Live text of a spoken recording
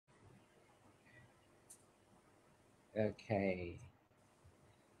Okay,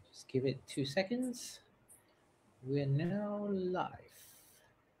 just give it 2 seconds. We're now live.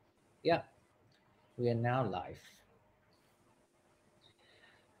 Yeah, we are now live.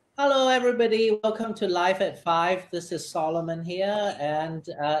 Hello, everybody. Welcome to Live at 5. This is Solomon here. And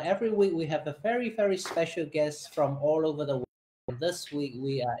every week we have a very, very special guest from all over the world. This week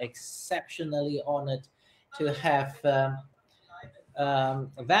we are exceptionally honored to have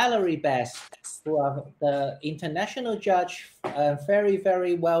Valerie Best, who are the international judge, very,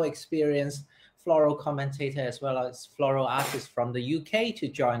 very well experienced floral commentator as well as floral artist from the UK to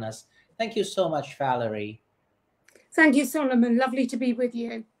join us. Thank you so much, Valerie. Thank you, Solomon. Lovely to be with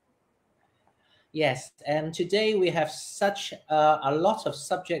you. Yes, and today we have such a lot of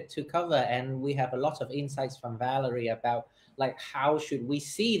subject to cover, and we have a lot of insights from Valerie about like how should we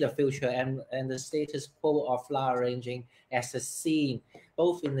see the future and the status quo of flower arranging as a scene,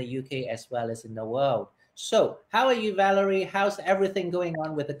 both in the UK as well as in the world. So, how are you, Valerie? How's everything going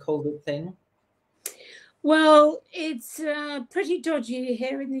on with the COVID thing? Well, it's pretty dodgy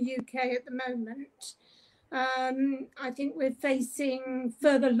here in the UK at the moment. I think we're facing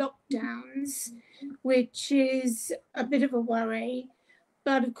further lockdowns, which is a bit of a worry.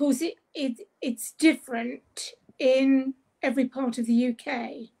 But of course, it's different in every part of the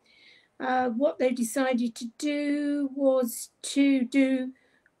UK. What they decided to do was to do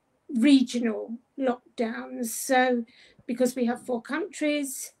regional lockdowns. So, because we have 4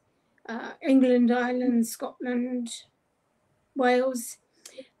 countries, England, Ireland, Scotland, Wales,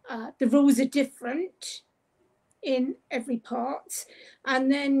 the rules are different in every part.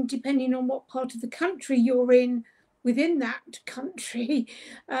 And then, depending on what part of the country you're in within that country,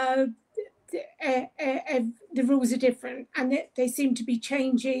 the rules are different, and they seem to be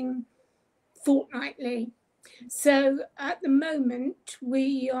changing fortnightly. So at the moment,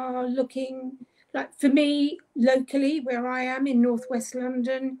 we are looking, like for me, locally, where I am in northwest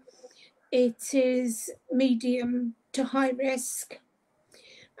London, it is medium to high risk.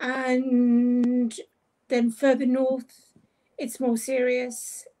 And then further north, it's more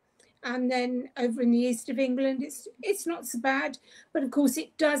serious. And then over in the east of England, it's not so bad. But of course,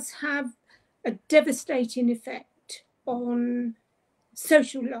 it does have a devastating effect on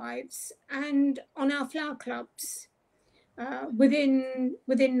social lives and on our flower clubs. Within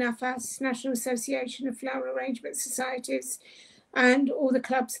NAFAS, National Association of Flower Arrangement Societies, and all the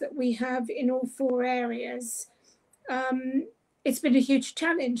clubs that we have in all 4 areas. It's been a huge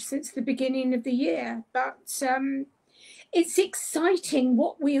challenge since the beginning of the year, but it's exciting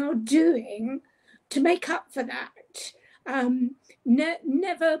what we are doing to make up for that.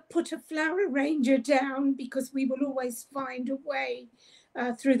 Never put a flower arranger down, because we will always find a way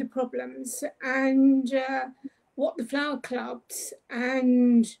through the problems. And what the flower clubs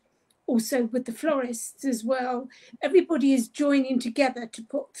and also with the florists as well, everybody is joining together to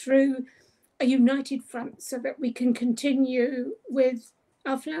put through a united front so that we can continue with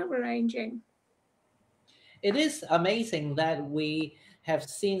our flower arranging. It is amazing that we have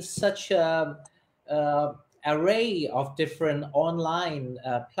seen such a array of different online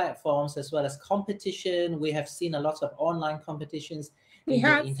platforms as well as competition. We have seen a lot of online competitions in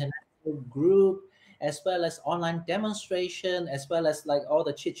the international group, as well as online demonstration, as well as like all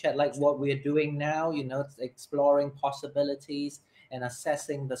the chit chat, like what we're doing now, exploring possibilities and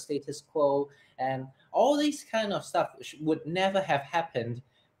assessing the status quo, and all these kind of stuff would never have happened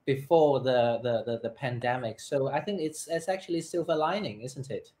before the pandemic. So I think it's actually silver lining,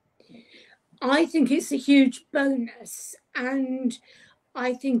 isn't it? I think it's a huge bonus, and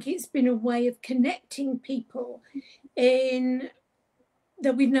I think it's been a way of connecting people in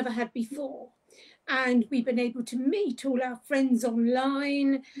that we've never had before. And we've been able to meet all our friends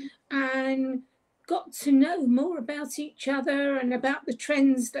online and got to know more about each other and about the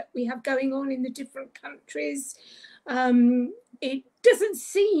trends that we have going on in the different countries. It doesn't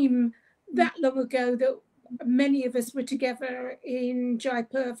seem that long ago that many of us were together in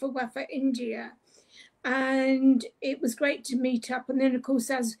Jaipur for Wafa, India. And it was great to meet up. And then, of course,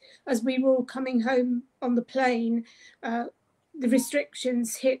 as we were all coming home on the plane, the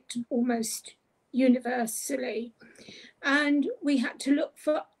restrictions hit almost universally. And we had to look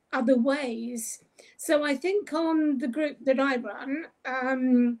for other ways. So I think on the group that I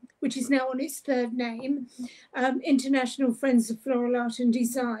run, which is now on its 3rd name, International Friends of Floral Art and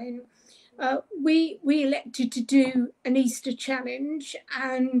Design, we elected to do an Easter challenge,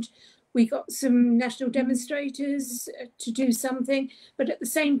 and we got some national demonstrators to do something. But at the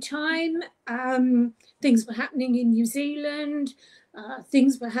same time, things were happening in New Zealand,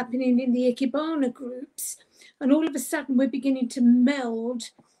 things were happening in the Ikebana groups. And all of a sudden, we're beginning to meld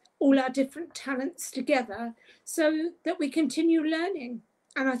all our different talents together so that we continue learning.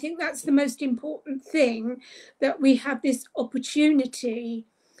 And I think that's the most important thing, that we have this opportunity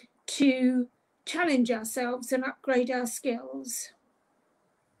to challenge ourselves and upgrade our skills.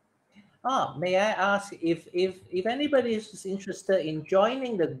 May I ask if anybody is interested in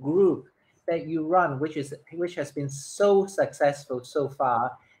joining the group that you run, which has been so successful so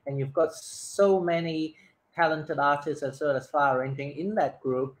far, and you've got so many talented artists as well as flower arranging in that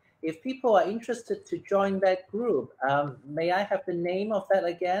group. If people are interested to join that group, may I have the name of that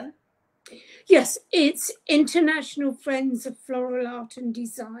again? Yes, it's International Friends of Floral Art and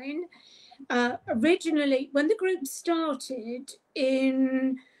Design. Originally, when the group started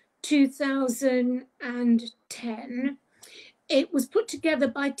in 2010, it was put together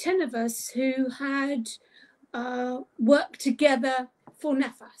by 10 of us who had worked together for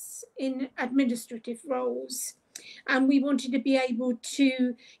NAFAS in administrative roles. And we wanted to be able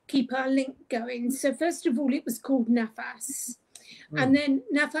to keep our link going. So first of all, it was called NAFAS. And then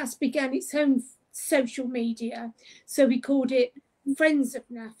NAFAS began its own social media. So we called it Friends of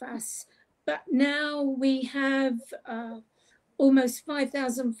NAFAS. But now we have almost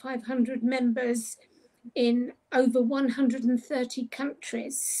 5,500 members in over 130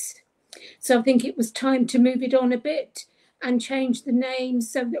 countries. So I think it was time to move it on a bit and change the name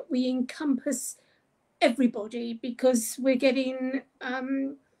so that we encompass everybody, because we're getting,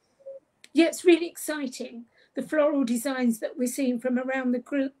 it's really exciting. The floral designs that we're seeing from around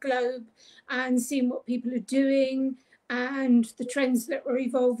the globe and seeing what people are doing and the trends that are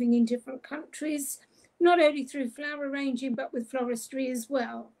evolving in different countries, not only through flower arranging, but with floristry as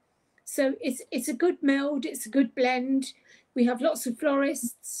well. So it's a good meld, it's a good blend. We have lots of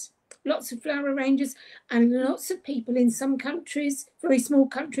florists, lots of flower arrangers, and lots of people in some countries, very small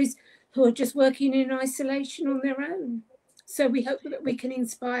countries, who are just working in isolation on their own. So we hope that we can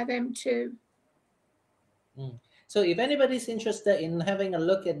inspire them too. So if anybody's interested in having a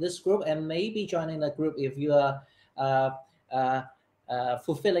look at this group and maybe joining a group, if you are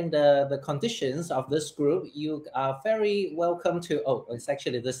fulfilling the conditions of this group, you are very welcome to, it's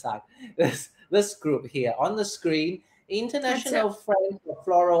actually this side, this group here on the screen. International Friends of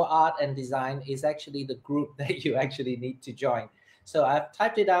Floral Art and Design is actually the group that you actually need to join. So I've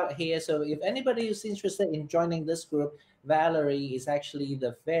typed it out here. So if anybody is interested in joining this group, Valerie is actually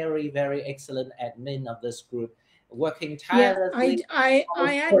the very, very excellent admin of this group, working tirelessly. Yeah, I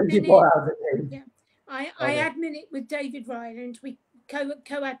admin it. Yeah, I admin it with David Ryland. We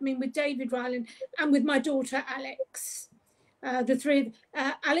co-admin with David Ryland and with my daughter Alex. The three.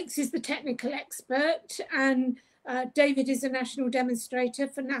 Alex is the technical expert, and David is a national demonstrator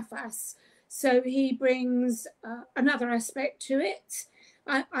for NAFAS. So he brings another aspect to it.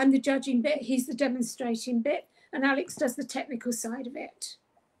 I'm the judging bit, he's the demonstrating bit, and Alex does the technical side of it.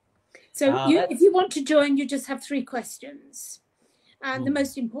 So if you want to join, you just have 3 questions. And the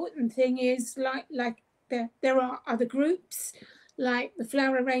most important thing is, like there are other groups, like the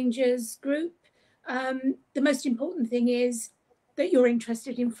Flower Arrangers group. The most important thing is that you're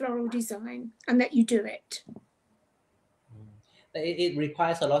interested in floral design and that you do it. It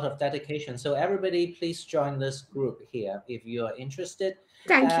requires a lot of dedication. So everybody, please join this group here if you are interested.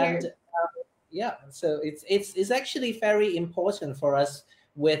 Thank you. Yeah, so it's actually very important for us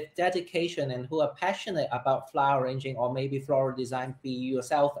with dedication and who are passionate about flower arranging or maybe floral design, be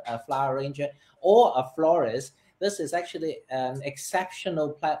yourself a flower arranger or a florist. This is actually an exceptional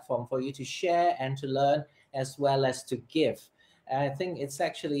platform for you to share and to learn as well as to give. I think it's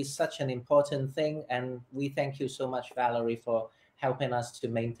actually such an important thing, and we thank you so much, Valerie, for helping us to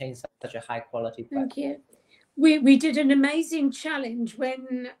maintain such a high quality platform. Thank you. We did an amazing challenge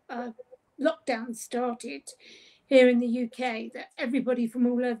when lockdown started here in the UK, that everybody from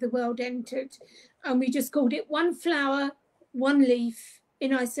all over the world entered, and we just called it One Flower, One Leaf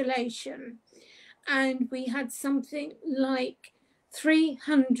in Isolation. And we had something like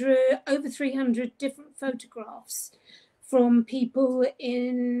over 300 different photographs from people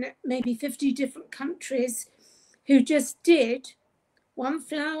in maybe 50 different countries who just did one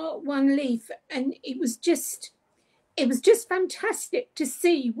flower, one leaf. And it was just fantastic to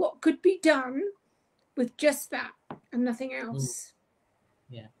see what could be done with just that and nothing else.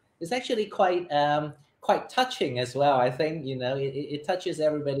 Yeah, it's actually quite touching as well. I think it touches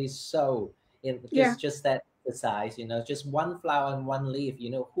everybody's soul in just that size. Just one flower and one leaf.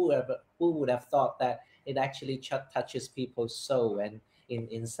 Who would have thought that it actually touches people's soul and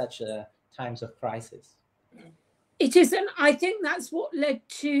in such a times of crisis. It is, and I think that's what led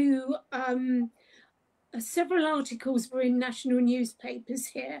to several articles were in national newspapers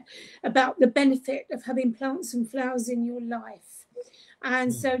here about the benefit of having plants and flowers in your life.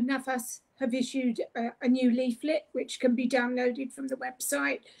 And so NAFAS have issued a new leaflet, which can be downloaded from the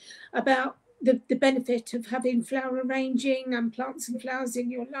website, about the benefit of having flower arranging and plants and flowers in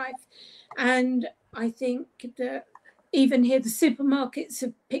your life. And I think that even here the supermarkets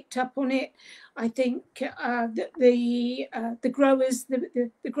have picked up on it. I think that the growers,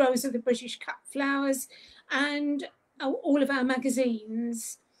 the growers of the British cut flowers, and all of our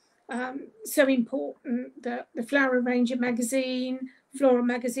magazines. So important that the Flower Arranger magazine, Flora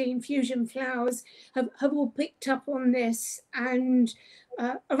magazine, Fusion Flowers have all picked up on this and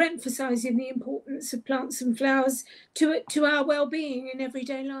are emphasising the importance of plants and flowers to our well-being in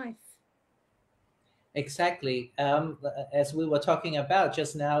everyday life. Exactly. As we were talking about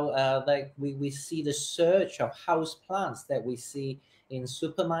just now, like we see the surge of house plants that we see in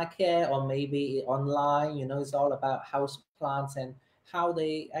supermarket or maybe online. It's all about house plants and how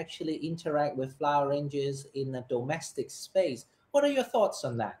they actually interact with flower ranges in a domestic space. What are your thoughts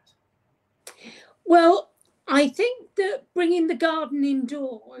on that? Well, I think that bringing the garden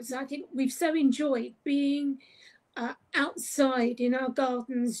indoors, I think we've so enjoyed being outside in our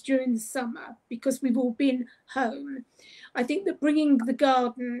gardens during the summer because we've all been home. I think that bringing the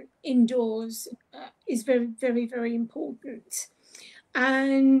garden indoors is very, very, very important.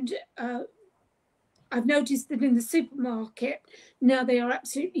 And I've noticed that in the supermarket now they are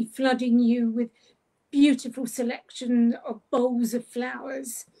absolutely flooding you with beautiful selection of bowls of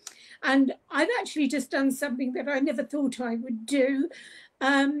flowers. And I've actually just done something that I never thought I would do.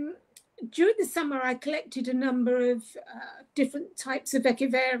 During the summer, I collected a number of different types of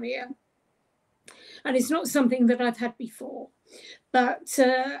echeveria, and it's not something that I've had before. But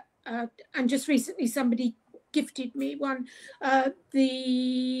and just recently, somebody gifted me one.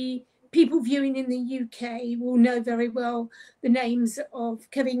 The people viewing in the UK will know very well the names of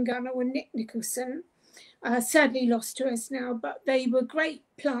Kevin Gunner and Nick Nicholson. Sadly lost to us now, but they were great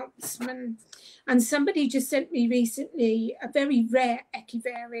plantsmen. And somebody just sent me recently a very rare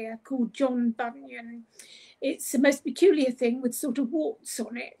echeveria called John Bunyan. It's the most peculiar thing with sort of warts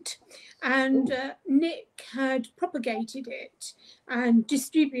on it. And Nick had propagated it and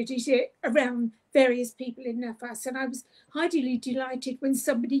distributed it around various people in NAFAS. And I was highly delighted when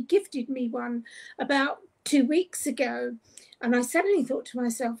somebody gifted me one about 2 weeks ago. And I suddenly thought to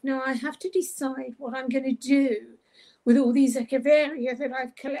myself, now I have to decide what I'm going to do with all these echeveria that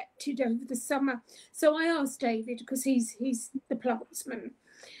I've collected over the summer. So I asked David, because he's the plantsman,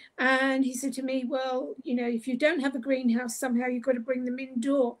 and he said to me, well, if you don't have a greenhouse, somehow you've got to bring them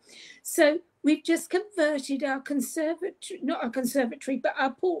indoor. So we've just converted our conservatory, not our conservatory, but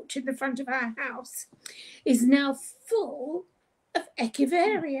our porch in the front of our house is now full of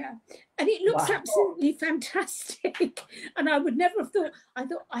echeveria, and it looks absolutely fantastic. And I would never have thought. I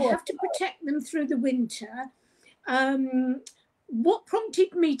thought I have to protect them through the winter. What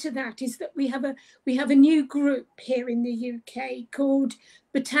prompted me to that is that we have a new group here in the UK called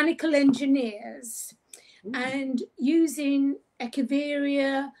Botanical Engineers, and using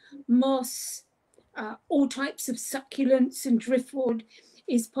echeveria, moss, all types of succulents and driftwood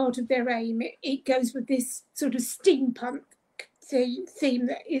is part of their aim. It goes with this sort of steampunk theme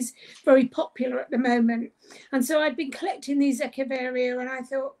that is very popular at the moment. And so I'd been collecting these echeveria, and I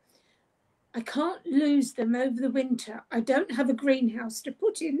thought, I can't lose them over the winter. I don't have a greenhouse to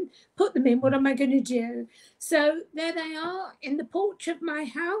put them in. What am I going to do? So there they are in the porch of my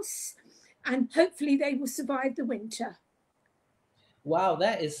house, and hopefully they will survive the winter. Wow,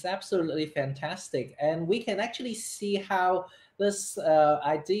 that is absolutely fantastic. And we can actually see how this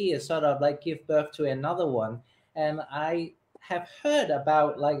idea sort of like give birth to another one. And I have heard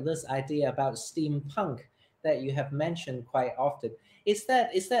about like this idea about steampunk that you have mentioned quite often. Is that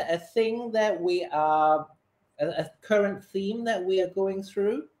a thing that we are a current theme that we are going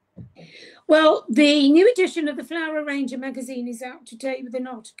through? Well, the new edition of the Flower Arranger magazine is out today with an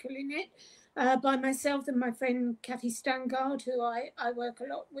article in it by myself and my friend Kathy Stangard, who I work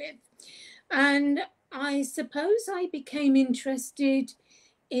a lot with. And I suppose I became interested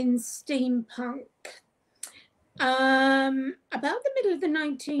in steampunk about the middle of the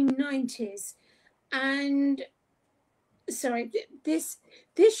 1990s. And sorry, this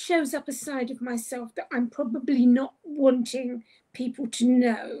shows up a side of myself that I'm probably not wanting people to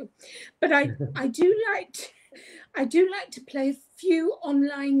know, but I do like to play a few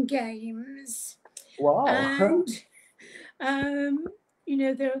online games. Wow. And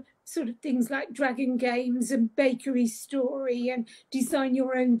there are sort of things like dragon games and bakery story and design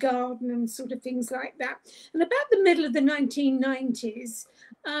your own garden and sort of things like that. And about the middle of the 1990s,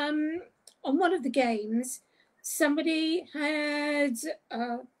 on one of the games, somebody had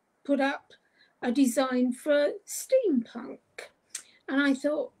put up a design for steampunk. And I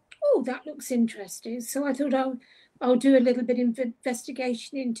thought, oh, that looks interesting. So I thought I'll do a little bit of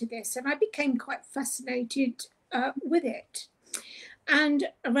investigation into this. And I became quite fascinated with it. And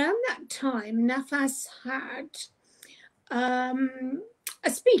around that time, NAFAS had a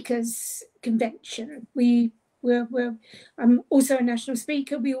speakers convention. I'm also a national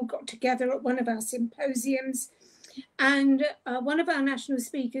speaker. We all got together at one of our symposiums, and one of our national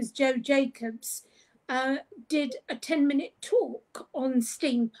speakers, Joe Jacobs, did a 10-minute talk on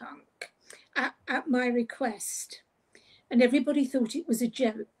steampunk at my request, and everybody thought it was a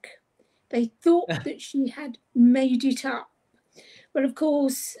joke. They thought that she had made it up, but of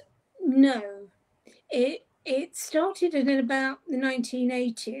course, no. It started in about the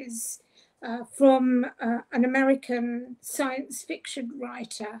 1980s from an American science fiction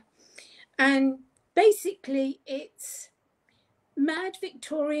writer. And basically, it's mad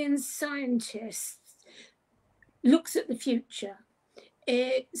Victorian scientists looks at the future.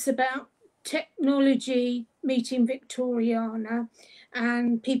 It's about technology meeting Victoriana,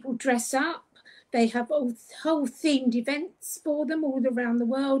 and people dress up. They have whole themed events for them all around the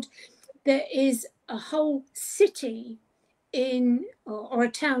world. There is a whole city or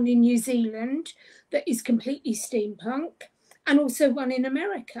a town in New Zealand that is completely steampunk, and also one in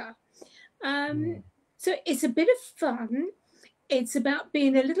America. So it's a bit of fun. It's about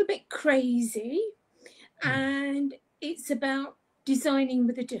being a little bit crazy, and it's about designing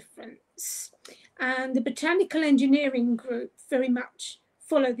with a difference. And the Botanical Engineering Group very much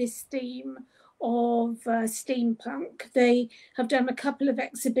follow this theme of steampunk. They have done a couple of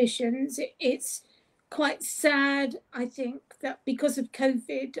exhibitions. It's quite sad, I think, that because of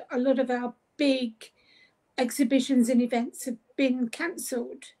COVID, a lot of our big exhibitions and events have been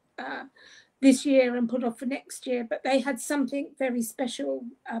cancelled this year and put off for next year, but they had something very special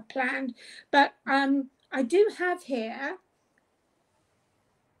planned. But I do have here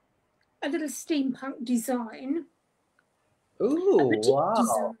a little steampunk design. Ooh, wow.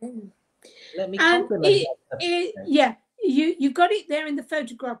 Design. Let me compliment that. Yeah, you've got it there in the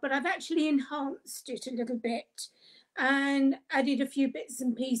photograph, but I've actually enhanced it a little bit and added a few bits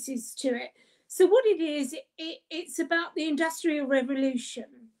and pieces to it. So what it is, it's about the Industrial Revolution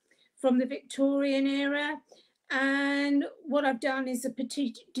from the Victorian era. And what I've done is a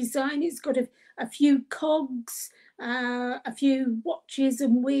petite design. It's got a few cogs, a few watches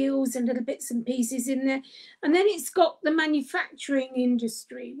and wheels and little bits and pieces in there. And then it's got the manufacturing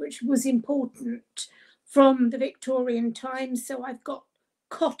industry, which was important from the Victorian times. So I've got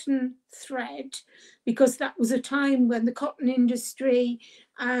cotton thread, because that was a time when the cotton industry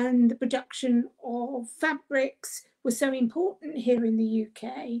and the production of fabrics was so important here in the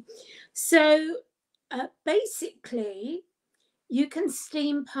UK. So basically, you can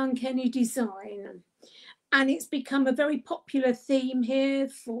steampunk any design, and it's become a very popular theme here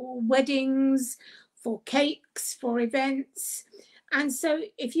for weddings, for cakes, for events. And so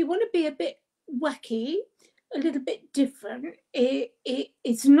if you want to be a bit wacky, a little bit different,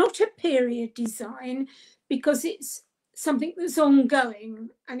 it's not a period design, because it's something that's ongoing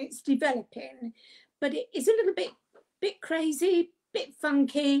and it's developing, but it is a little bit crazy, bit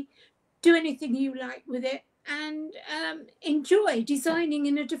funky. Do anything you like with it, and enjoy designing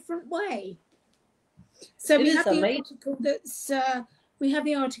in a different way. So we have the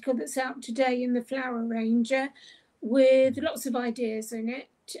article that's out today in the Flower Ranger with lots of ideas in it.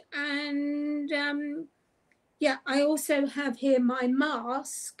 And yeah, I also have here my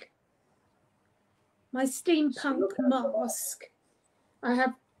mask, my steampunk mask. I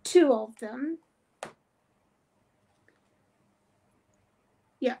have two of them.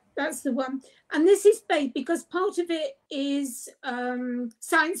 Yeah, that's the one. And this is based, because part of it is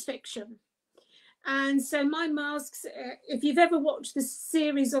science fiction. And so my masks, if you've ever watched the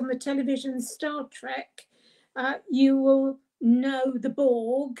series on the television Star Trek, you will know the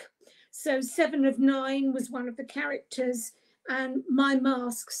Borg. So 7 of 9 was one of the characters, and my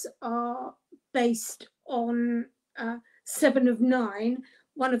masks are based on 7 of 9,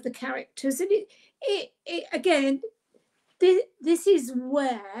 one of the characters. And it again, this is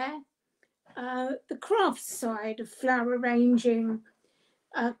where the craft side of flower arranging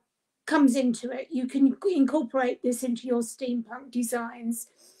comes into it. You can incorporate this into your steampunk designs.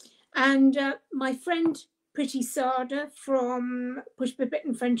 And my friend Priti Sada from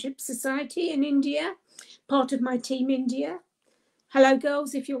Pushpa Friendship Society in India, part of my team India. Hello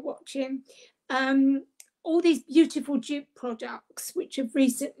girls, if you're watching. All these beautiful jute products which have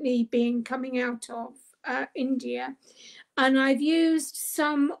recently been coming out of India. And I've used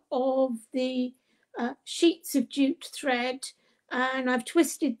some of the sheets of jute thread, and I've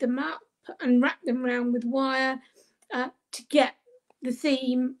twisted them up and wrapped them around with wire to get the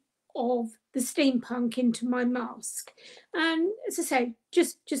theme of the steampunk into my mask. And as I say,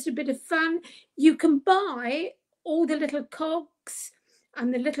 just a bit of fun. You can buy all the little cogs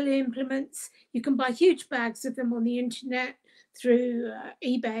and the little implements. You can buy huge bags of them on the internet through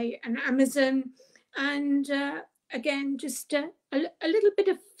eBay and Amazon. And again, just a little bit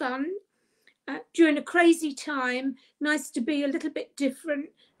of fun during a crazy time. Nice to be a little bit different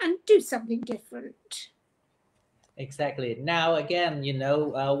and do something different. Exactly. Now, again,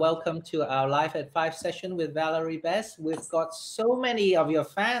 welcome to our Live at 5 session with Valerie Best. We've got so many of your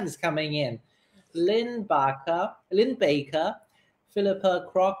fans coming in. Lynn Baker, Philippa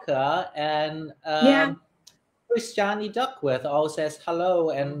Crocker, and Christiane Duckworth all says hello.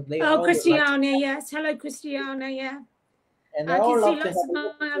 And they all Christiane, yes. Hello, Christiane, yeah. And I can see lots of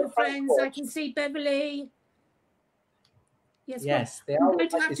my other friends. I can see Beverly. Yes, well, I'm going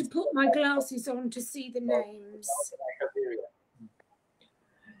to have to put my glasses on to see the names.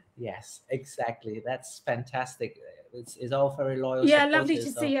 Yes, exactly. That's fantastic. It's all very loyal. Yeah, lovely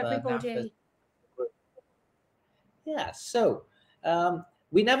to see everybody. Yeah, so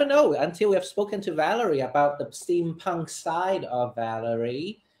we never know until we have spoken to Valerie about the steampunk side of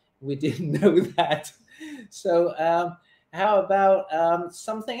Valerie. We didn't know that. So how about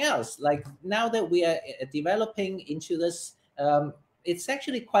something else? Like now that we are developing into this, it's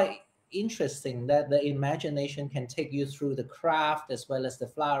actually quite interesting that the imagination can take you through the craft as well as the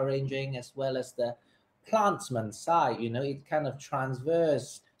flower arranging as well as the plantsman side. It kind of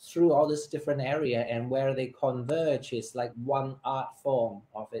transverse through all this different area, and where they converge is like one art form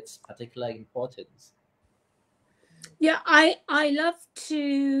of its particular importance. Yeah, I love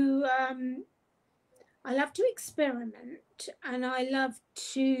to experiment, and I love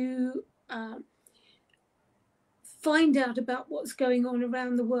to find out about what's going on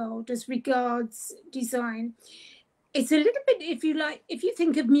around the world as regards design. It's a little bit, if you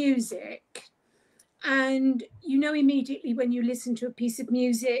think of music, and immediately when you listen to a piece of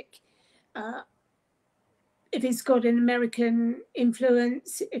music, if it's got an American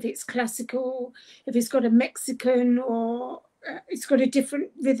influence, if it's classical, if it's got a Mexican, or it's got a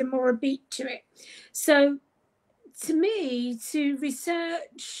different rhythm or a beat to it. So to me, to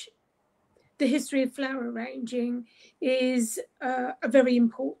research the history of flower arranging is a very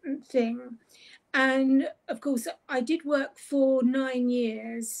important thing. And of course, I did work for 9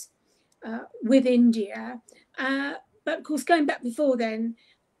 years with India. But of course, going back before then,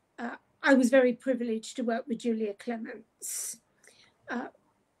 I was very privileged to work with Julia Clements.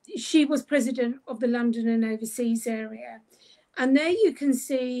 She was president of the London and Overseas area. And there you can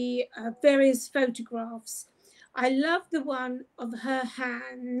see various photographs. I love the one of her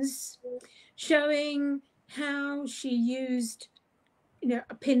hands showing how she used,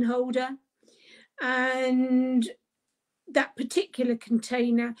 a pin holder, and that particular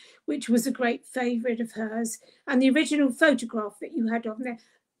container, which was a great favourite of hers. And the original photograph that you had on there,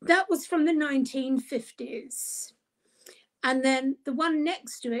 that was from the 1950s. And then the one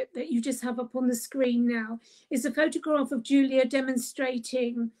next to it that you just have up on the screen now is a photograph of Julia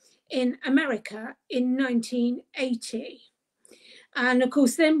demonstrating in America in 1980. And of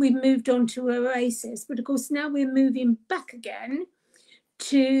course, then we moved on to Oasis. But of course, now we're moving back again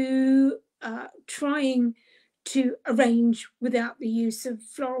to trying to arrange without the use of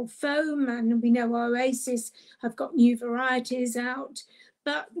floral foam. And we know Oasis have got new varieties out,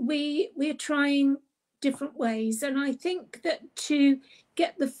 but we're trying different ways. And I think that to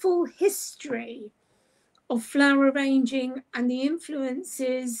get the full history of flower arranging and the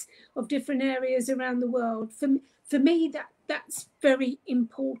influences of different areas around the world, for me, that's very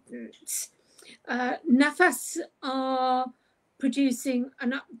important. NAFAS are producing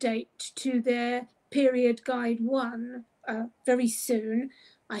an update to their Period Guide 1 very soon.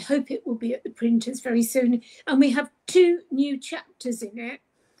 I hope it will be at the printers very soon. And we have 2 new chapters in it.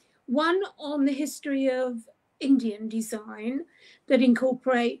 One on the history of Indian design that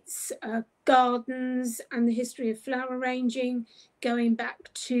incorporates gardens and the history of flower arranging, going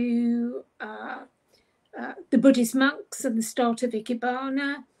back to the Buddhist monks and the start of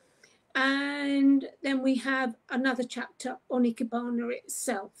Ikebana. And then we have another chapter on Ikebana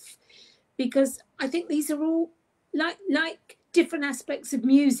itself, because I think these are all like different aspects of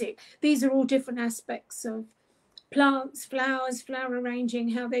music. These are all different aspects of plants, flowers, flower arranging,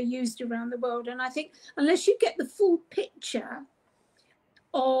 how they're used around the world. And I think unless you get the full picture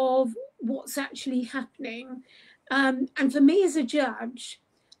of what's actually happening, and for me as a judge,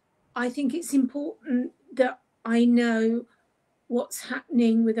 I think it's important that I know what's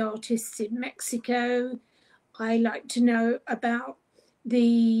happening with artists in Mexico. I like to know about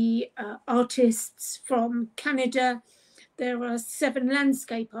the artists from Canada there are 7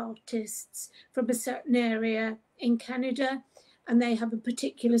 landscape artists from a certain area in Canada, and they have a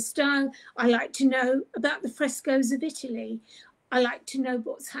particular style. I like to know about the frescoes of Italy. I like to know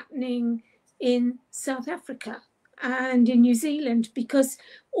what's happening in South Africa and in New Zealand, because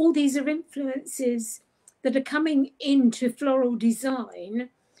all these are influences that are coming into floral design,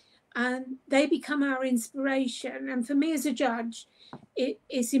 and they become our inspiration. And for me as a judge, it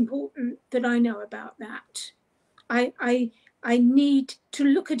is important that I know about that. I need to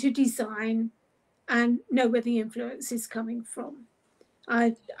look at a design and know where the influence is coming from.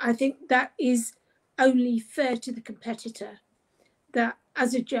 I think that is only fair to the competitor, that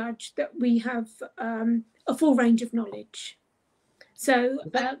as a judge that we have a full range of knowledge. So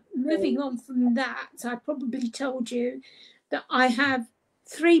moving on from that, I probably told you that I have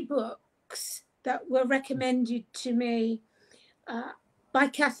 3 books that were recommended to me by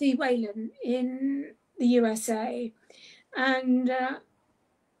Kathy Whalen in the USA. And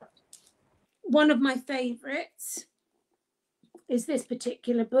one of my favourites is this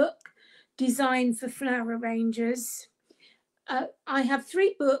particular book, Design for Flower Arrangers. I have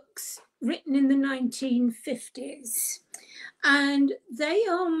 3 books written in the 1950s, and they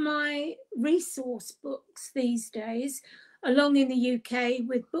are my resource books these days, along in the UK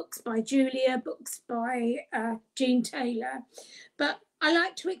with books by Julia, books by Jean Taylor. But I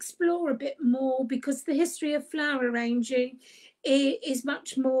like to explore a bit more, because the history of flower arranging is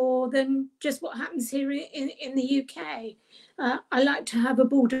much more than just what happens here in the UK. I like to have a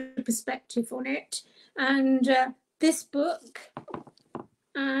broader perspective on it. And this book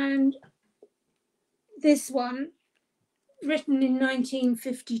and this one, written in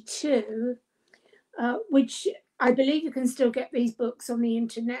 1952, which I believe you can still get these books on the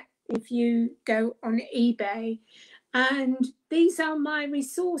internet if you go on eBay. And these are my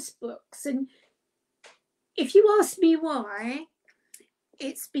resource books. And if you ask me why,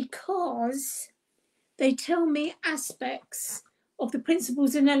 it's because they tell me aspects of the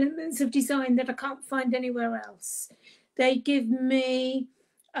principles and elements of design that I can't find anywhere else. They give me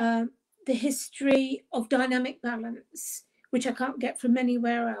the history of dynamic balance, which I can't get from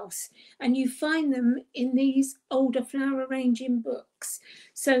anywhere else. And you find them in these older flower arranging books.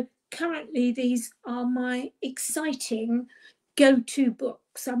 So currently, these are my exciting go-to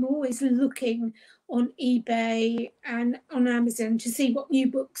books. I'm always looking on eBay and on Amazon to see what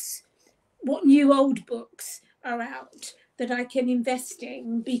new old books are out that I can invest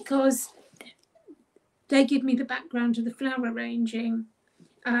in, because they give me the background to the flower arranging.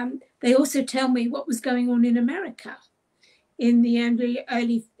 They also tell me what was going on in America in the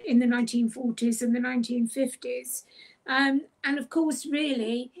early in the 1940s and the 1950s. And of course,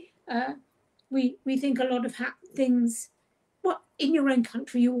 really, we think a lot of things. Well, in your own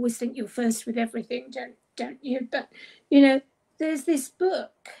country, you always think you're first with everything, don't you? But, there's this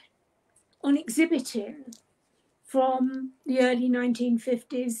book on exhibiting from the early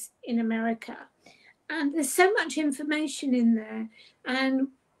 1950s in America. And there's so much information in there, and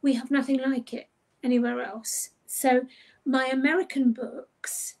we have nothing like it anywhere else. So my American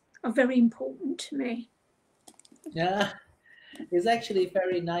books are very important to me. Yeah, it's actually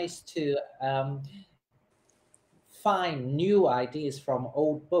very nice to find new ideas from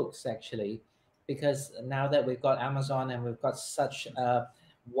old books, actually, because now that we've got Amazon and we've got such a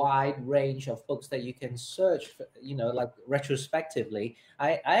wide range of books that you can search for, like retrospectively.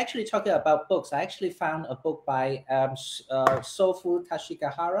 I actually, talking about books, I actually found a book by Sofu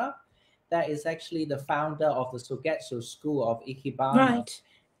Tashikahara, that is actually the founder of the Sogetsu school of Ikebana. Right.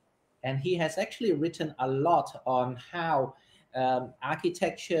 And he has actually written a lot on how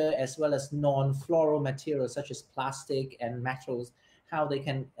architecture, as well as non-floral materials such as plastic and metals, how they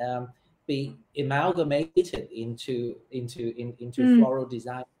can be amalgamated into floral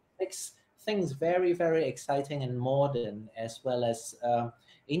design. Makes things very, very exciting and modern, as well as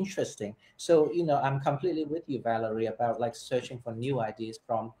interesting. So I'm completely with you, Valerie, about like searching for new ideas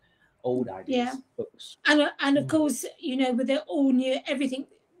from old ideas, books. And of course, with it all new, everything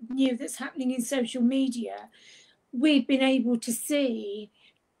new that's happening in social media, we've been able to see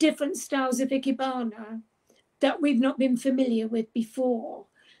different styles of Ikebana that we've not been familiar with before.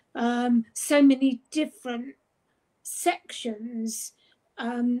 So many different sections,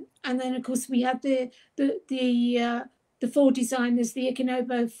 and then of course we have the 4 designers, the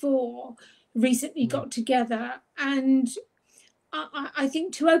Ikenobo 4, recently got together, and I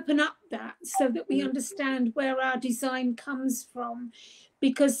think to open up that so that we understand where our design comes from,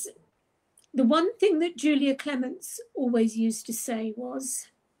 because the one thing that Julia Clements always used to say was,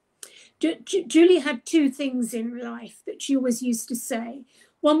 Julia had 2 things in life that she always used to say.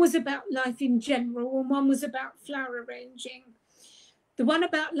 One was about life in general, and one was about flower arranging. The one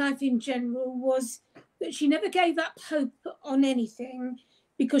about life in general was that she never gave up hope on anything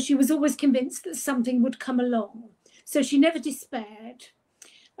because she was always convinced that something would come along. So she never despaired.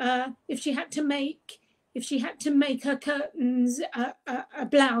 If she had to make her curtains a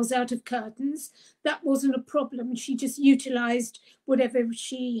blouse out of curtains, that wasn't a problem. She just utilized whatever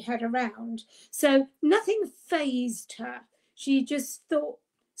she had around. So nothing fazed her. She just thought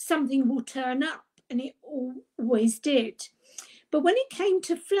something will turn up, and it always did. But when it came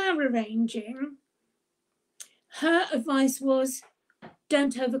to flower arranging, her advice was,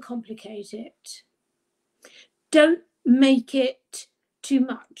 don't overcomplicate it. Don't make it too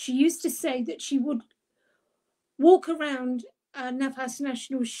much. She used to say that she would walk around Navas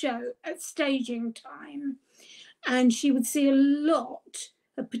National Show at staging time, and she would see a lot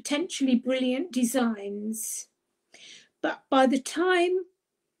of potentially brilliant designs. But by the time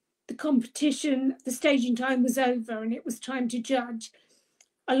the competition, the staging time was over and it was time to judge,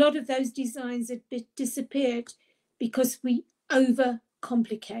 a lot of those designs had disappeared because we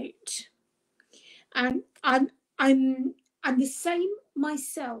overcomplicate. And I'm the same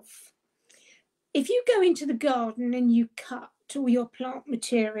myself. If you go into the garden and you cut all your plant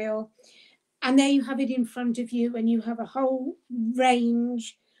material, and there you have it in front of you, and you have a whole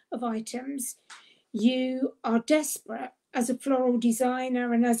range of items, you are desperate as a floral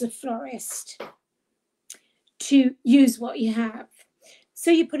designer and as a florist to use what you have.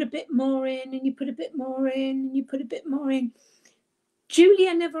 So you put a bit more in, and you put a bit more in, and you put a bit more in.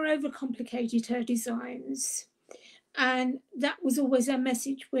 Julia never overcomplicated her designs. And that was always her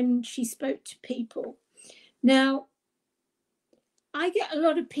message when she spoke to people. Now, I get a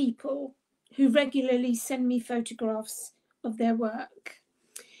lot of people who regularly send me photographs of their work.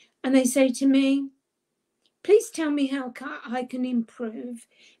 And they say to me, please tell me how I can improve.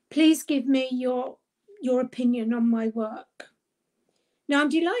 Please give me your opinion on my work. Now, I'm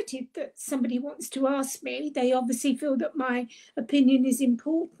delighted that somebody wants to ask me. They obviously feel that my opinion is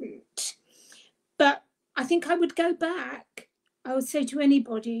important. But I think I would go back. I would say to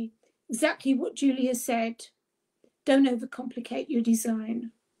anybody exactly what Julia said. Don't overcomplicate your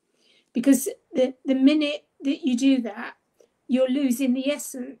design. Because the minute that you do that, you're losing the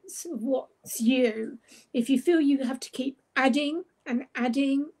essence of what's you. If you feel you have to keep adding and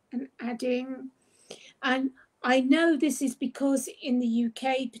adding and adding, and I know this is because in the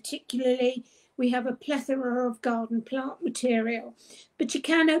UK particularly, we have a plethora of garden plant material, but you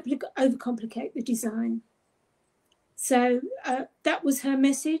can overcomplicate the design. So that was her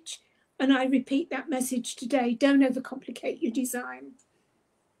message, and I repeat that message today. Don't overcomplicate your design.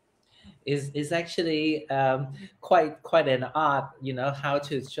 Is actually quite an art, how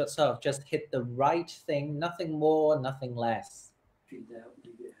to sort of just hit the right thing, nothing more, nothing less.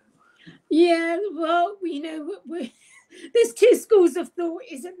 Yeah, well, there's two schools of thought,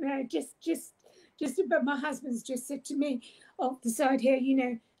 isn't there? But my husband's just said to me off the side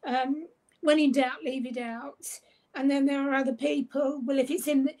here, when in doubt, leave it out. And then there are other people, well, if it's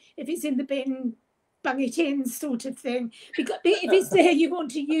in the bin, bung it in, sort of thing. Because if it's there, you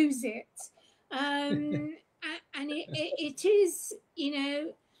want to use it. And it is,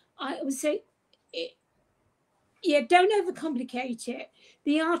 I would say, don't overcomplicate it.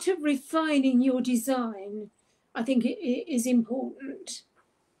 The art of refining your design, I think, it is important.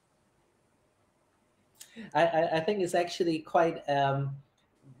 I think it's actually quite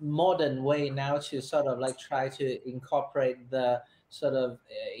modern way now to sort of like try to incorporate the sort of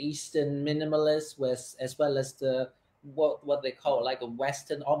Eastern minimalist with, as well as the what they call like a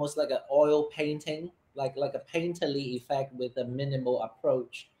Western, almost like an oil painting, like a painterly effect with a minimal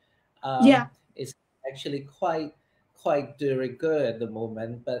approach. Yeah. It's actually quite de rigueur at the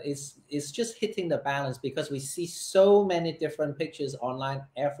moment, but it's just hitting the balance because we see so many different pictures online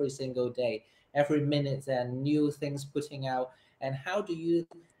every single day. Every minute there are new things putting out, and how do you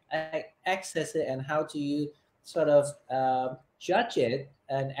access it, and how do you sort of judge it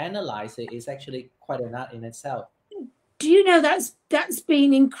and analyze it is actually quite an art in itself. Do you know that's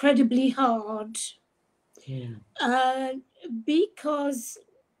been incredibly hard? Because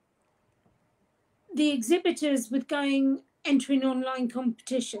the exhibitors with entering online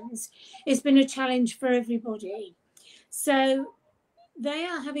competitions, it's been a challenge for everybody. So they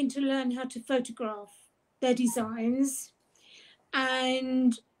are having to learn how to photograph their designs,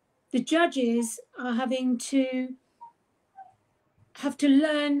 and the judges are having to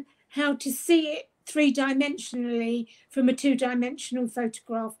learn how to see it three-dimensionally from a two-dimensional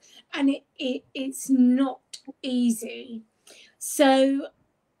photograph, and it's not easy. So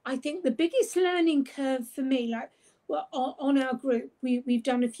I think the biggest learning curve for me, like well, on our group, we've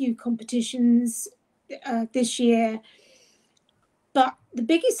done a few competitions this year, but the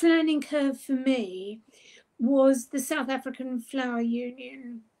biggest learning curve for me was the South African Flower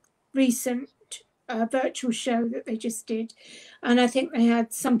Union recent virtual show that they just did. And I think they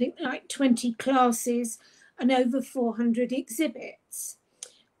had something like 20 classes and over 400 exhibits.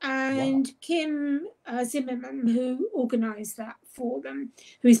 And Wow. Kim Zimmerman, who organised that for them,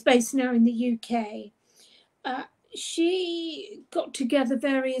 who is based now in the UK, she got together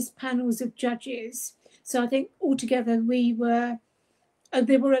various panels of judges. So I think altogether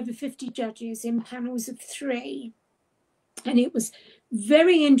there were over 50 judges in panels of 3. And it was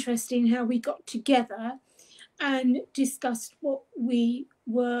very interesting how we got together and discussed what we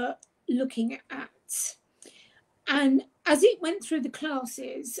were looking at. And as it went through the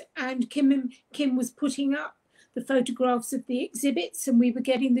classes and Kim was putting up the photographs of the exhibits and we were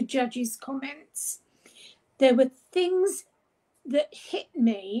getting the judges' comments, there were things that hit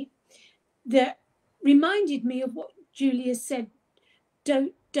me that reminded me of what Julia said,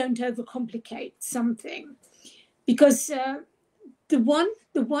 don't overcomplicate something. Because the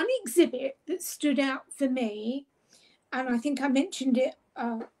one exhibit that stood out for me, and I think I mentioned it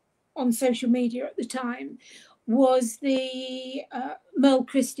on social media at the time, was the Merle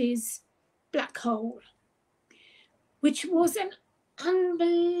Christie's Black Hole, which was an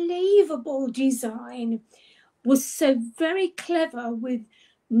unbelievable design, was so very clever with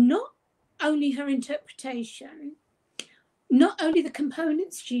not only her interpretation, not only the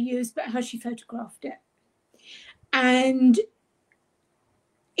components she used, but how she photographed it. And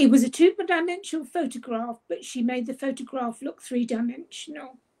it was a 2-dimensional photograph, but she made the photograph look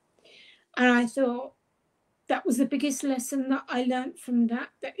 3-dimensional. And I thought that was the biggest lesson that I learned from that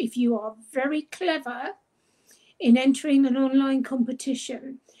if you are very clever in entering an online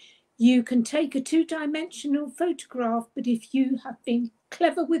competition, you can take a 2-dimensional photograph, but if you have been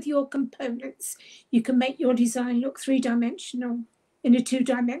clever with your components, you can make your design look 3-dimensional in a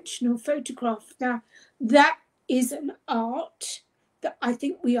 2-dimensional photograph. Now, that is an art that I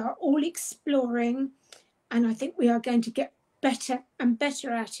think we are all exploring, and I think we are going to get better and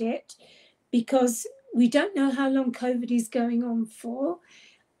better at it, because we don't know how long COVID is going on for.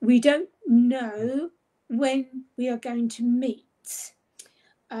 We don't know when we are going to meet.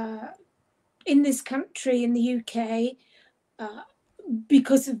 In this country, in the UK,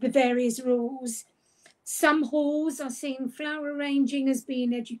 because of the various rules, some halls are seeing flower arranging as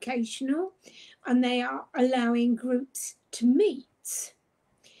being educational, and they are allowing groups to meet.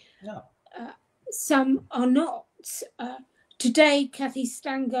 No. Some are not. Today, Kathy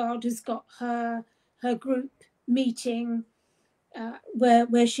Stangard has got her group meeting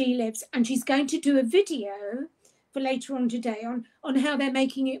where she lives, and she's going to do a video for later on today on how they're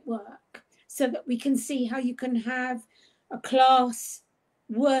making it work, so that we can see how you can have a class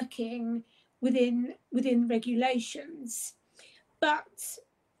working within regulations. But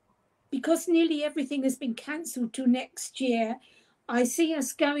because nearly everything has been cancelled till next year, I see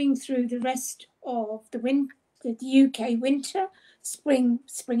us going through the rest of the UK winter, spring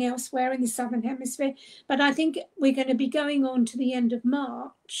elsewhere in the Southern Hemisphere. But I think we're going to be going on to the end of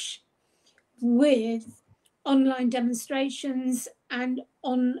March with online demonstrations and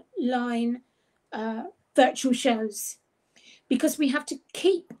online virtual shows, because we have to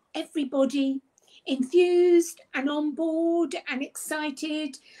keep everybody enthused and on board and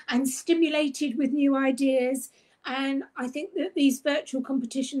excited and stimulated with new ideas. And I think that these virtual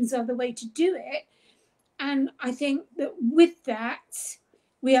competitions are the way to do it. And I think that with that,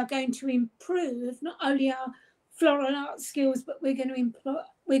 we are going to improve not only our floral art skills, but we're going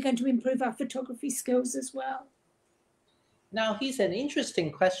to improve our photography skills as well. Now, here's an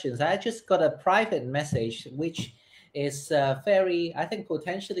interesting question. I just got a private message, which is very, I think,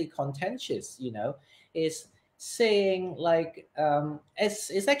 potentially contentious, is saying like,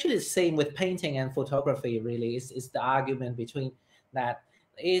 it's actually the same with painting and photography, really. Is the argument between that.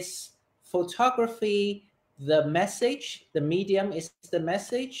 Is photography the message, the medium is the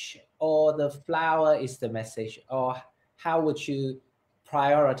message, or the flower is the message? Or how would you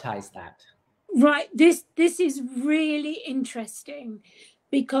prioritize that? Right, this is really interesting,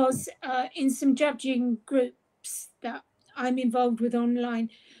 because in some judging groups that I'm involved with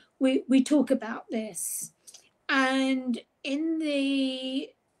online, we talk about this. And in the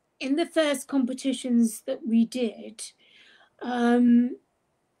first competitions that we did,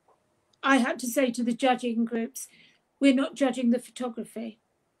 I had to say to the judging groups, we're not judging the photography.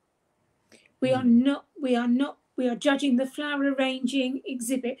 We are not. We are judging the flower arranging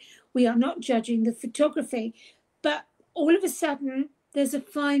exhibit. We are not judging the photography. But all of a sudden, there's a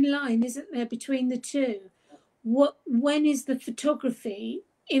fine line, isn't there, between the two? when is the photography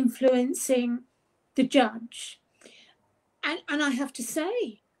influencing the judge? And I have to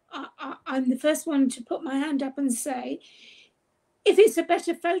say, I'm the first one to put my hand up and say, if it's a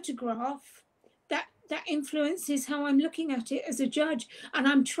better photograph, that influences how I'm looking at it as a judge. And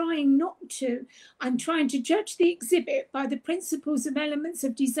I'm trying not to. I'm trying to judge the exhibit by the principles and elements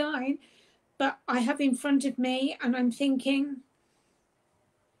of design, but I have in front of me, and I'm thinking,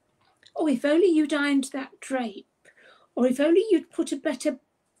 oh, if only you'd ironed that drape, or if only you'd put a better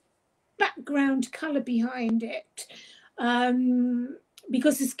background colour behind it.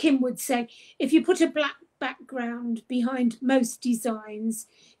 Because as Kim would say, if you put a black background behind most designs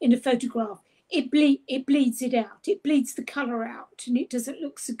in a photograph, it bleeds it out. It bleeds the colour out, and it doesn't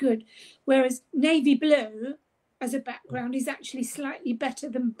look so good. Whereas navy blue as a background is actually slightly better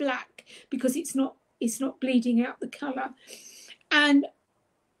than black because it's not bleeding out the colour. And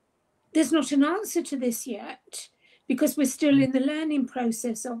there's not an answer to this yet because we're still in the learning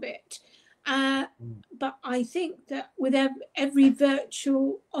process of it. But I think that with every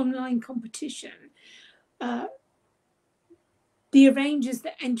virtual online competition, the arrangers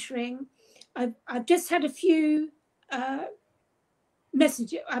that are entering, I've just had a few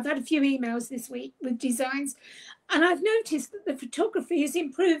messages. I've had a few emails this week with designs, and I've noticed that the photography is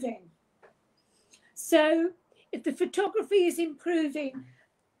improving. So if the photography is improving,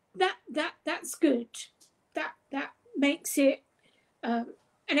 that's good. That makes it an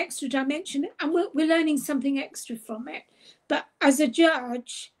extra dimension, and we're learning something extra from it. But as a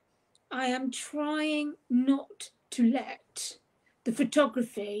judge, I am trying not to let the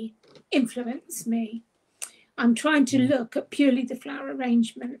photography influence me. I'm trying to look at purely the flower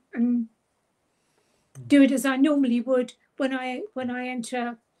arrangement and do it as I normally would when I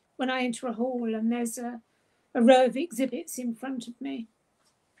enter a hall and there's a row of exhibits in front of me.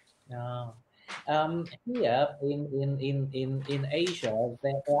 Here in Asia,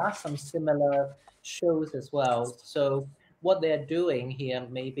 there are some similar shows as well. So what they're doing here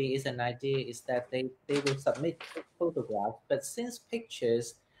maybe is an idea is that they will submit photographs, but since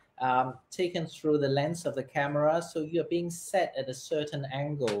pictures taken through the lens of the camera, so you're being set at a certain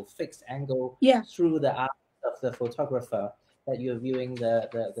angle, fixed angle through the eyes of the photographer that you're viewing the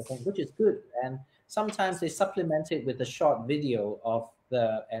thing, which is good. And sometimes they supplement it with a short video of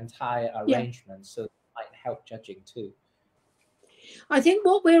the entire arrangement, so it might help judging too. I think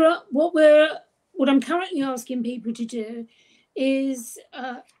what I'm currently asking people to do is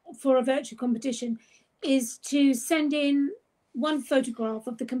for a virtual competition is to send in one photograph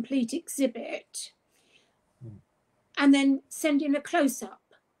of the complete exhibit and then send in a close-up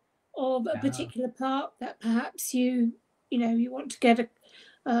of a particular part that perhaps you want to get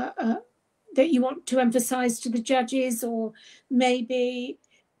that you want to emphasize to the judges, or maybe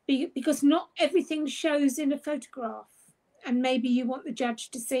because not everything shows in a photograph, and maybe you want the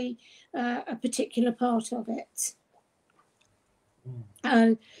judge to see a particular part of it.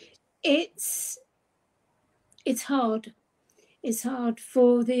 It's hard. It's hard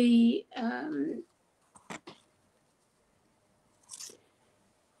for the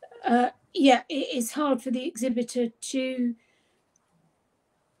it's hard for the exhibitor to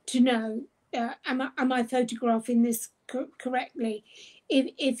know, am I photographing this correctly?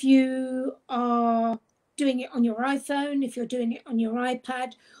 If you are doing it on your iPhone, if you're doing it on your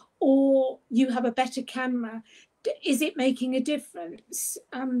iPad, or you have a better camera, is it making a difference?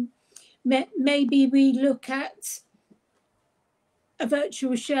 Maybe we look at a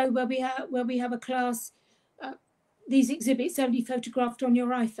virtual show where we have a class, these exhibits only photographed on your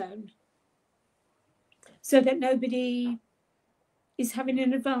iPhone, so that nobody is having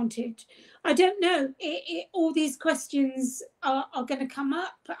an advantage. I don't know. All these questions are going to come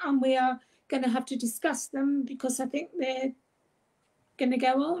up, and we are going to have to discuss them because I think they're going to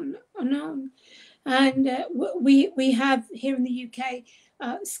go on and on. And we have here in the UK,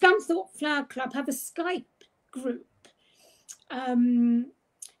 Scunthorpe Flower Club have a Skype group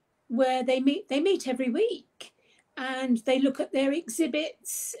where they meet every week, and they look at their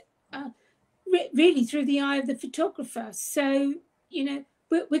exhibits really through the eye of the photographer. So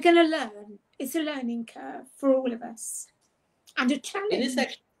we're going to learn. It's a learning curve for all of us, and a challenge. It is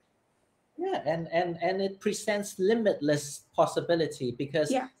actually, and it presents limitless possibility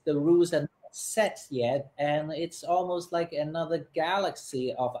because the rules are not set yet, and it's almost like another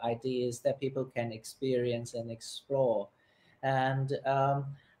galaxy of ideas that people can experience and explore. And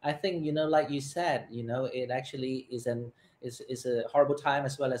I think like you said, it actually is a horrible time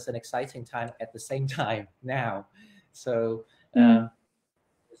as well as an exciting time at the same time now. So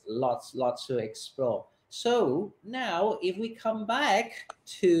lots to explore. So now, if we come back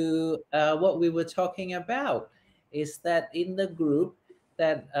to what we were talking about, is that in the group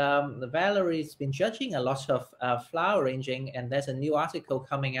that Valerie's been judging a lot of flower arranging, and there's a new article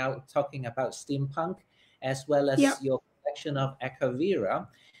coming out talking about steampunk as well Yeah. as your collection of Ecovera.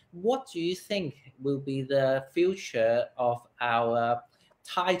 What do you think will be the future of our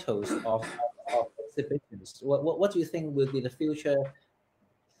titles of exhibitions? What do you think will be the future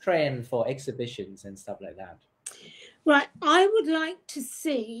trend for exhibitions and stuff like that? Right. I would like to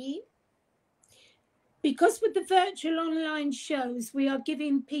see, because with the virtual online shows, we are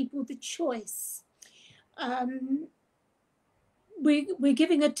giving people the choice. We're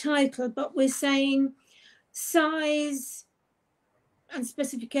giving a title, but we're saying size and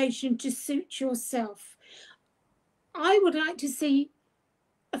specification to suit yourself. I would like to see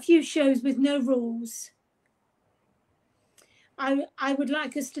a few shows with no rules. I would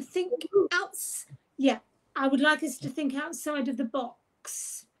like us to think I would like us to think outside of the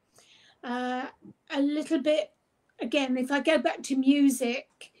box. A little bit, again, if I go back to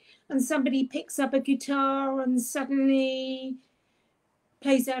music and somebody picks up a guitar and suddenly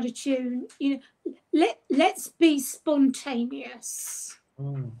plays out a tune, let's be spontaneous.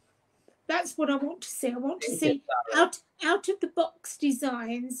 That's what I want to see. I want to see out of the box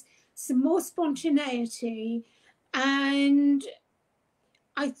designs, some more spontaneity. And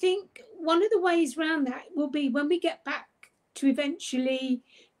I think one of the ways around that will be when we get back to eventually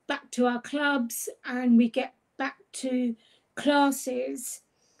back to our clubs and we get back to classes,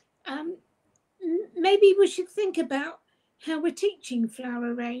 maybe we should think about how we're teaching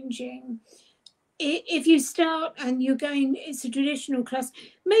flower arranging. If you start and you're going, it's a traditional class,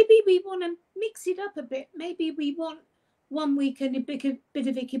 maybe we want to mix it up a bit. Maybe we want 1 week and a bit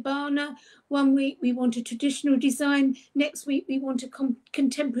of Ikebana, 1 week we want a traditional design, next week we want a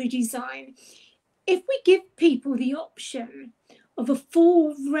contemporary design. If we give people the option of a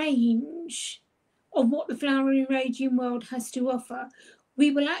full range of what the flower arranging world has to offer,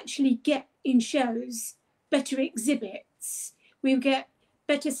 we will actually get in shows better exhibits, we will get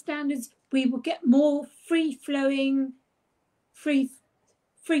better standards, we will get more free-flowing,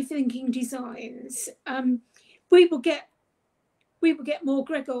 free-thinking designs. We will get more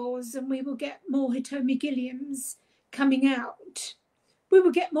Gregors and we will get more Hitomi Gilliams coming out. We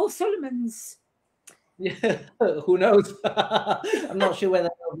will get more Solomons. Yeah, who knows? I'm not sure whether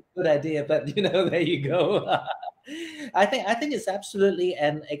that's a good idea, but there you go. I think it's absolutely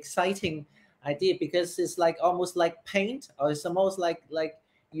an exciting idea because it's like almost like paint, or it's almost like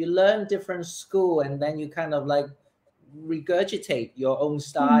you learn different school and then you kind of like regurgitate your own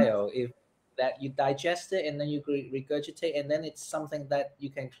style. If that you digest it and then you regurgitate, and then it's something that you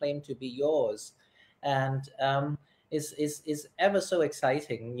can claim to be yours, and is ever so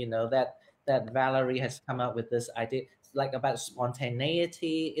exciting. That Valerie has come up with this idea, like about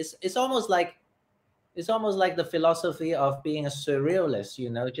spontaneity. It's almost like the philosophy of being a surrealist.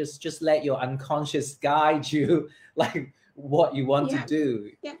 Just let your unconscious guide you, like what you want to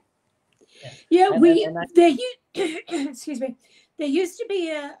do. Yeah. Excuse me. There used to be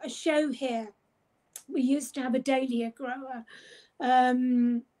a show here. We used to have a dahlia grower,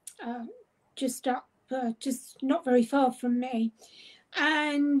 just not very far from me,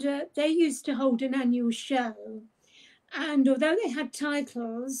 and they used to hold an annual show. And although they had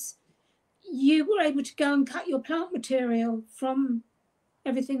titles, you were able to go and cut your plant material from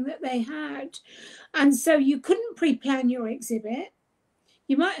everything that they had, and so you couldn't pre-plan your exhibit.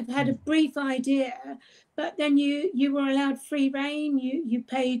 You might have had a brief idea, but then you were allowed free rein. You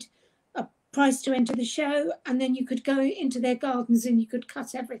paid a price to enter the show, and then you could go into their gardens and you could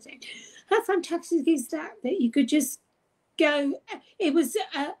cut everything. How fantastic is that? That you could just go. It was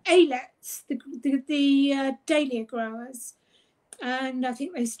Alets, the dahlia growers, and I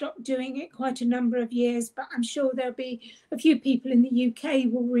think they stopped doing it quite a number of years. But I'm sure there'll be a few people in the UK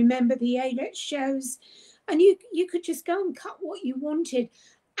will remember the Alets shows. And you could just go and cut what you wanted.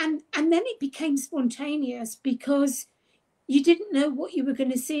 And then it became spontaneous because you didn't know what you were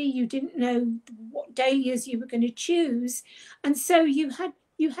going to see. You didn't know what dahlias you were going to choose. And so you had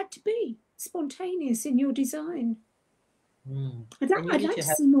to be spontaneous in your design. I'd like to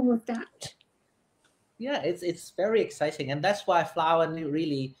see more of that. Yeah, it's very exciting. And that's why flower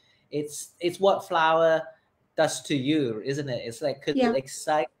really, it's what flower does to you, isn't it? It's like, because it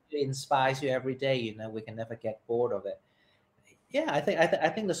excites, inspires you every day. We can never get bored of it. Yeah, I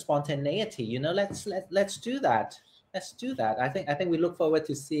think the spontaneity. Let's do that. Let's do that. I think we look forward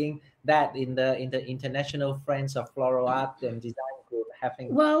to seeing that in the International Friends of Floral Art and Design Group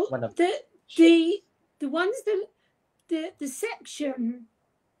having one of the ones that the section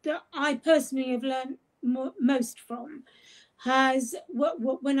that I personally have learned most from has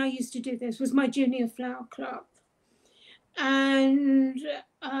what when I used to do this was my junior flower club, and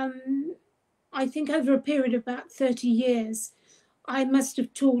I think over a period of about 30 years, I must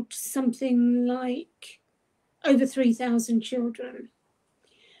have taught something like over 3,000 children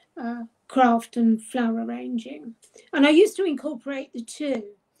craft and flower arranging. And I used to incorporate the two.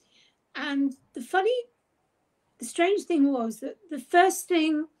 And the strange thing was that the first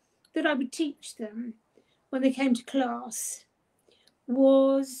thing that I would teach them when they came to class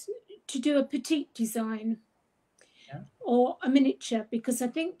was to do a petite design or a miniature, because I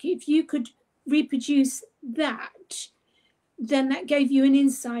think if you could reproduce that, then that gave you an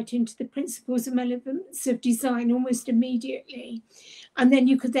insight into the principles and elements of design almost immediately. And then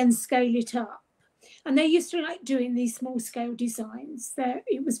you could then scale it up. And they used to like doing these small scale designs.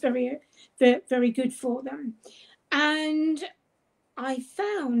 It was very, very, very good for them. And I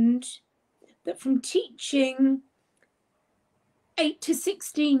found that from teaching 8 to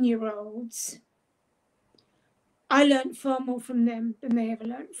 16-year-olds, I learned far more from them than they ever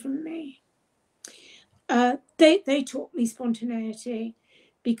learned from me. They taught me spontaneity,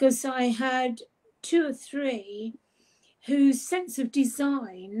 because I had 2 or 3 whose sense of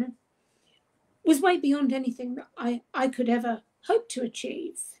design was way beyond anything that I could ever hope to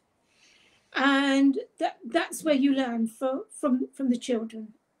achieve. And that's where you learn from the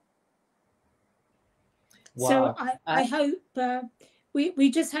children. Wow. So I hope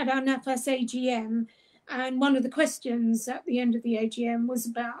we just had our NAFAS AGM, and one of the questions at the end of the AGM was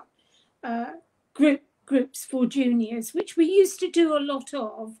about groups for juniors, which we used to do a lot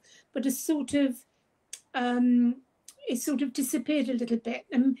of, but it's sort of disappeared a little bit,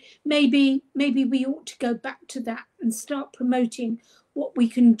 and maybe we ought to go back to that and start promoting what we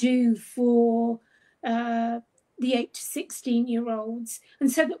can do for the 8 to 16-year-olds, and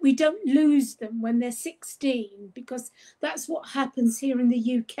so that we don't lose them when they're 16, because that's what happens here in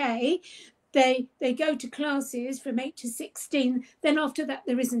the UK. They go to classes from 8 to 16, then after that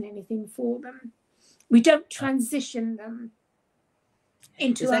there isn't anything for them. We don't transition them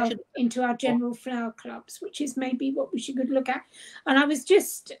into our general flower clubs, which is maybe what we should look at. And I was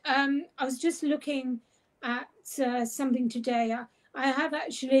just looking at something today. I have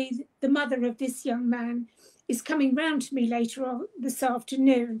actually, the mother of this young man is coming round to me later on this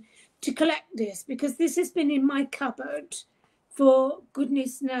afternoon to collect this, because this has been in my cupboard for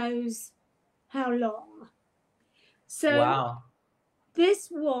goodness knows how long. So wow. This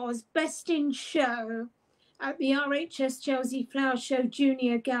was Best in Show at the RHS Chelsea Flower Show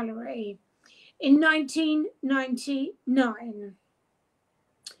Junior Gallery in 1999.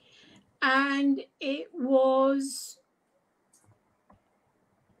 And it was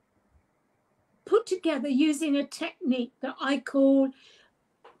put together using a technique that I call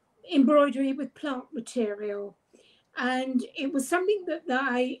embroidery with plant material. And it was something that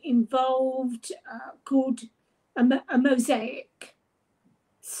I involved called a mosaic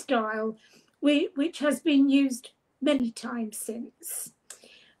style, which has been used many times since.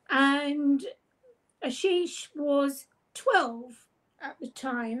 And Ashish was 12 at the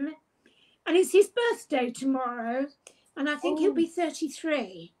time, and it's his birthday tomorrow, and I think he'll be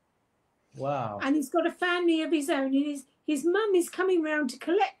 33. Wow. And he's got a family of his own, and his mum is coming round to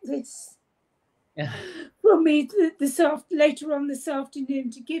collect this from me later on this afternoon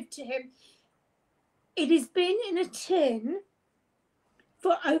to give to him. It has been in a tin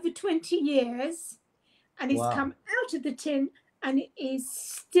for over 20 years, and it's come out of the tin, and it is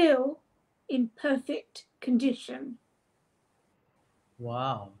still in perfect condition.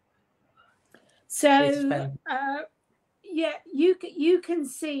 Wow. So yeah, you can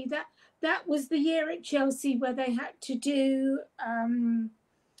see that was the year at Chelsea where they had to do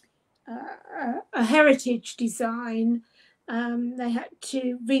a heritage design. They had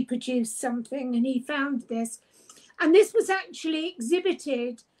to reproduce something, and he found this. And this was actually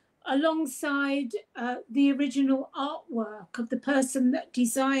exhibited alongside the original artwork of the person that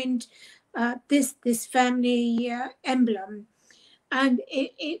designed this family emblem. And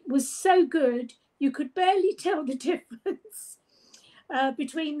it was so good, you could barely tell the difference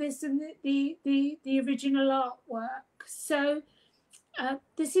between this and the original artwork. So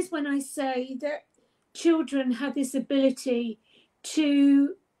this is when I say that children have this ability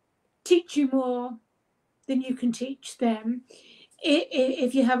to teach you more than you can teach them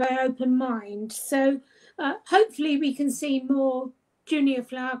if you have an open mind. So hopefully we can see more junior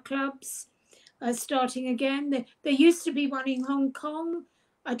flower clubs starting again. There used to be one in Hong Kong.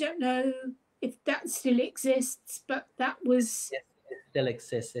 I don't know if that still exists, but that was... Yes, it still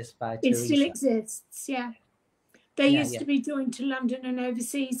exists. It's by It Teresa. still exists, yeah. They Yeah, used yeah, to be joined to London and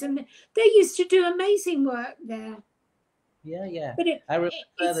overseas, and they used to do amazing work there. yeah, yeah. But I remember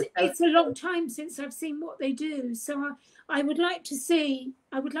the it's a long time since I've seen what they do. So I would like to see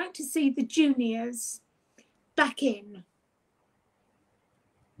the juniors back in.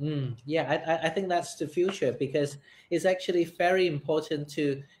 Yeah, I think that's the future, because it's actually very important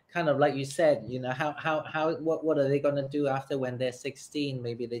to kind of, like you said, how what are they going to do after when they're 16?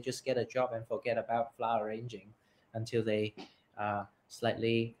 Maybe they just get a job and forget about flower arranging until they are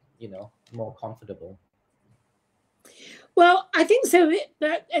slightly, more comfortable. Well, I think so.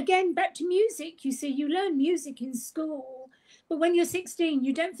 But again, back to music. You see, you learn music in school, but when you're 16,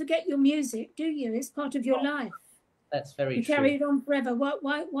 you don't forget your music, do you? It's part of your life. That's very You carry true. it on forever.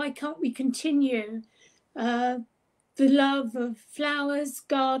 Why can't we continue the love of flowers,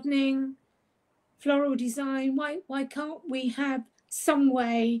 gardening, floral design? Why can't we have some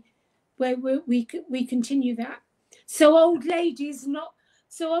way where we continue that? So old ladies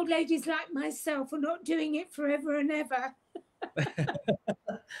like myself are not doing it forever and ever.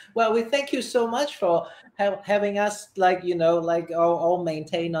 Well, we thank you so much for having us, like, like all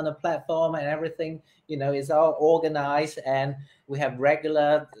maintained on the platform, and everything, is all organized, and we have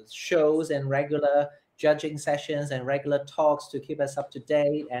regular shows and regular judging sessions and regular talks to keep us up to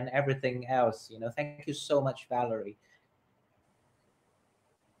date and everything else. Thank you so much, Valerie.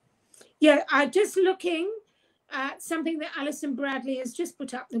 Yeah, I just looking at something that Alison Bradley has just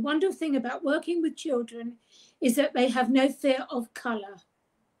put up. The wonderful thing about working with children is that they have no fear of colour.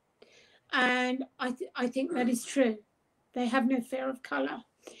 And I think that is true. They have no fear of colour.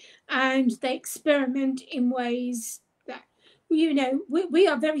 And they experiment in ways that, we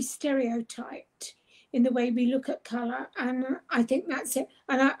are very stereotyped in the way we look at colour. And I think that's it.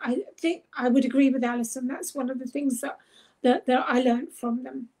 And I think I would agree with Alison. That's one of the things that I learned from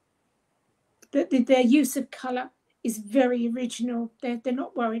them. That their use of colour is very original. They're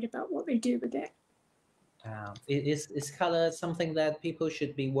not worried about what they do with it. Is color something that people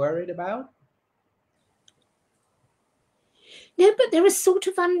should be worried about? No, but there are sort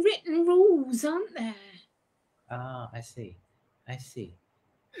of unwritten rules, aren't there? I see. I see.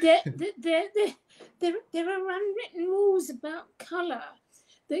 There, there, there, there are unwritten rules about colour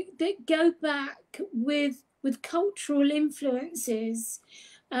that go back with cultural influences.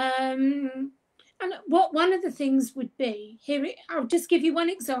 And what one of the things would be here, I'll just give you one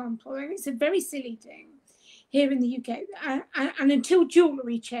example, and it's a very silly thing here in the UK, and until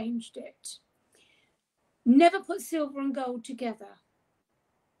jewellery changed it, never put silver and gold together.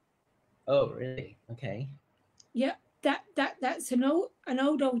 Oh, really? Okay. Yeah, that's an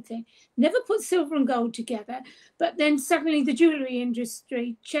old thing. Never put silver and gold together, but then suddenly the jewellery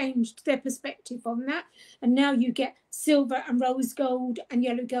industry changed their perspective on that, and now you get silver and rose gold and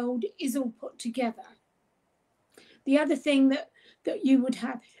yellow gold is all put together. The other thing that you would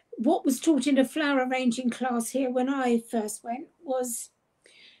have, what was taught in a flower arranging class here when I first went, was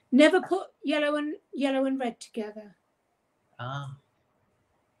never put yellow and red together. Ah.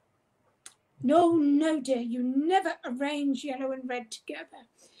 No, dear, you never arrange yellow and red together.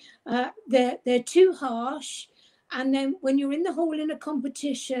 They're too harsh, and then when you're in the hall in a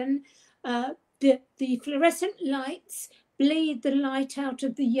competition, the fluorescent lights bleed the light out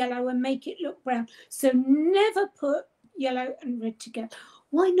of the yellow and make it look brown. So never put yellow and red together.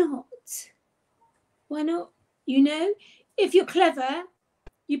 Why not? Why not? If you're clever,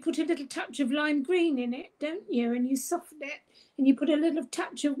 you put a little touch of lime green in it, don't you? And you soften it, and you put a little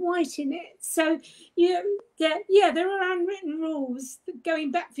touch of white in it. So, there are unwritten rules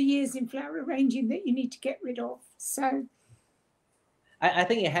going back for years in flower arranging that you need to get rid of. So, I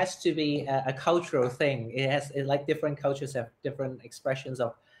think it has to be a cultural thing. Like different cultures have different expressions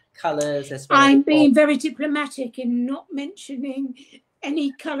of colors as well as I'm form. being very diplomatic in not mentioning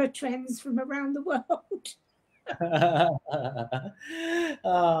any colour trends from around the world.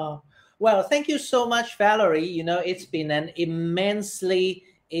 Oh, well, thank you so much, Valerie. It's been an immensely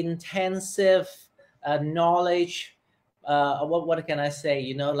intensive knowledge. What can I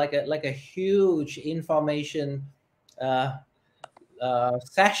say? Like a huge information uh,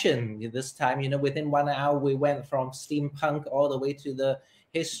 session this time. Within 1 hour, we went from steampunk all the way to the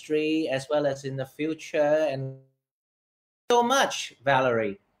history as well as in the future. And so much,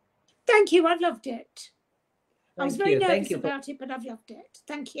 Valerie. Thank you, I've loved it. I was Thank very you. Thank nervous you. about it, but I've loved it.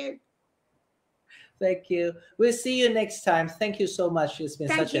 Thank you. Thank you. We'll see you next time. Thank you so much. It's been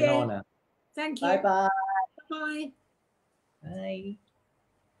Thank such an you. honor. Thank Bye you. bye. Bye. Bye.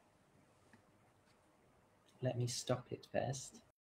 Let me stop it first.